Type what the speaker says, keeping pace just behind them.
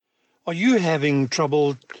Are you having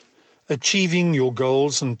trouble achieving your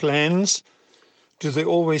goals and plans? Do they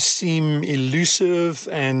always seem elusive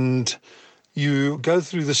and you go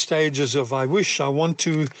through the stages of I wish, I want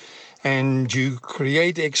to, and you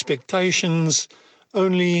create expectations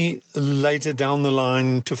only later down the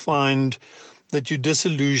line to find that you're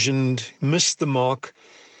disillusioned, missed the mark,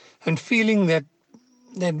 and feeling that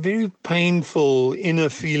very painful inner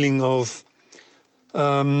feeling of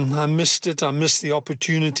I missed it, I missed the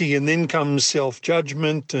opportunity, and then comes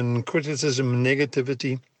self-judgment and criticism and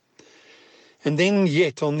negativity. And then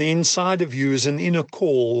yet on the inside of you is an inner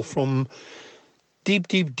call from deep,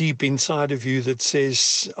 deep, deep inside of you that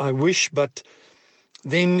says, I wish, but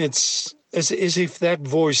then it's as if that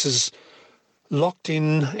voice is locked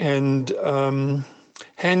in and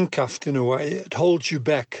handcuffed in a way. It holds you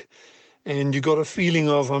back. And you got a feeling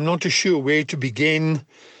of, I'm not too sure where to begin.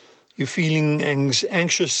 You're feeling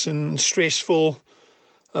anxious and stressful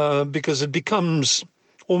because it becomes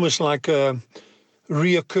almost like a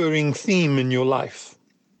reoccurring theme in your life.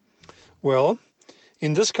 Well,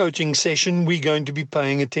 in this coaching session, we're going to be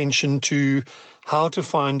paying attention to how to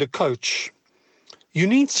find a coach. You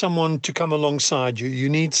need someone to come alongside you. You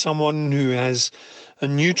need someone who has a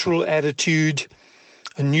neutral attitude,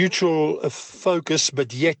 a neutral focus,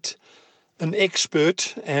 but yet an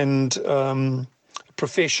expert and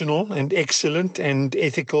professional and excellent and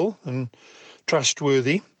ethical and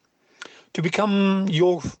trustworthy to become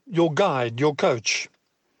your guide, your coach.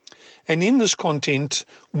 And in this content,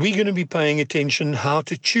 we're going to be paying attention how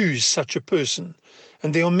to choose such a person.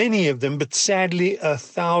 And there are many of them, but sadly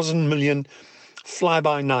 1,000 million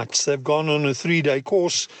fly-by-nights. They've gone on a 3-day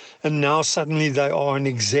course and now suddenly they are an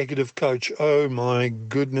executive coach. Oh my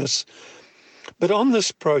goodness. But on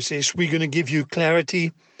this process, we're going to give you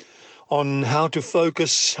clarity on how to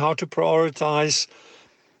focus, how to prioritize,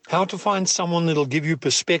 how to find someone that'll give you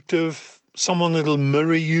perspective, someone that'll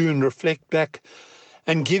mirror you and reflect back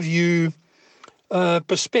and give you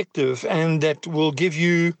perspective, and that will give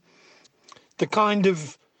you the kind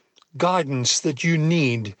of guidance that you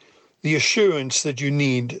need, the assurance that you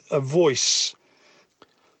need, a voice.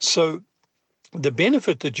 So the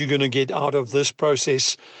benefit that you're going to get out of this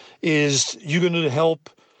process is you're going to help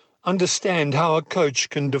understand how a coach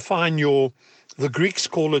can define the Greeks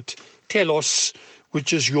call it telos,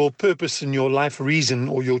 which is your purpose in your life reason,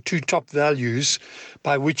 or your 2 top values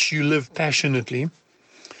by which you live passionately.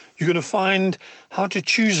 You're going to find how to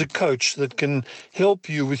choose a coach that can help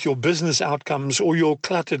you with your business outcomes or your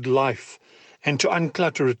cluttered life, and to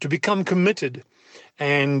unclutter it, to become committed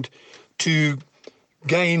and to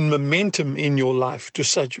gain momentum in your life to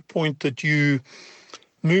such a point that you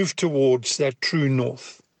move towards that true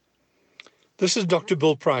north. This is Dr.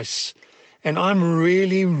 Bill Price, and I'm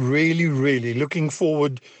really, really, really looking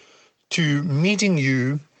forward to meeting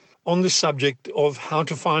you on the subject of how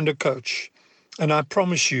to find a coach. And I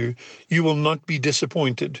promise you, you will not be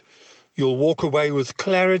disappointed. You'll walk away with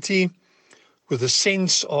clarity, with a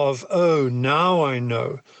sense of, oh, now I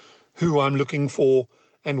know who I'm looking for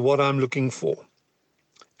and what I'm looking for.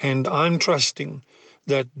 And I'm trusting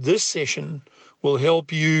that this session will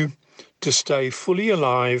help you to stay fully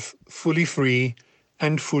alive, fully free,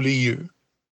 and fully you.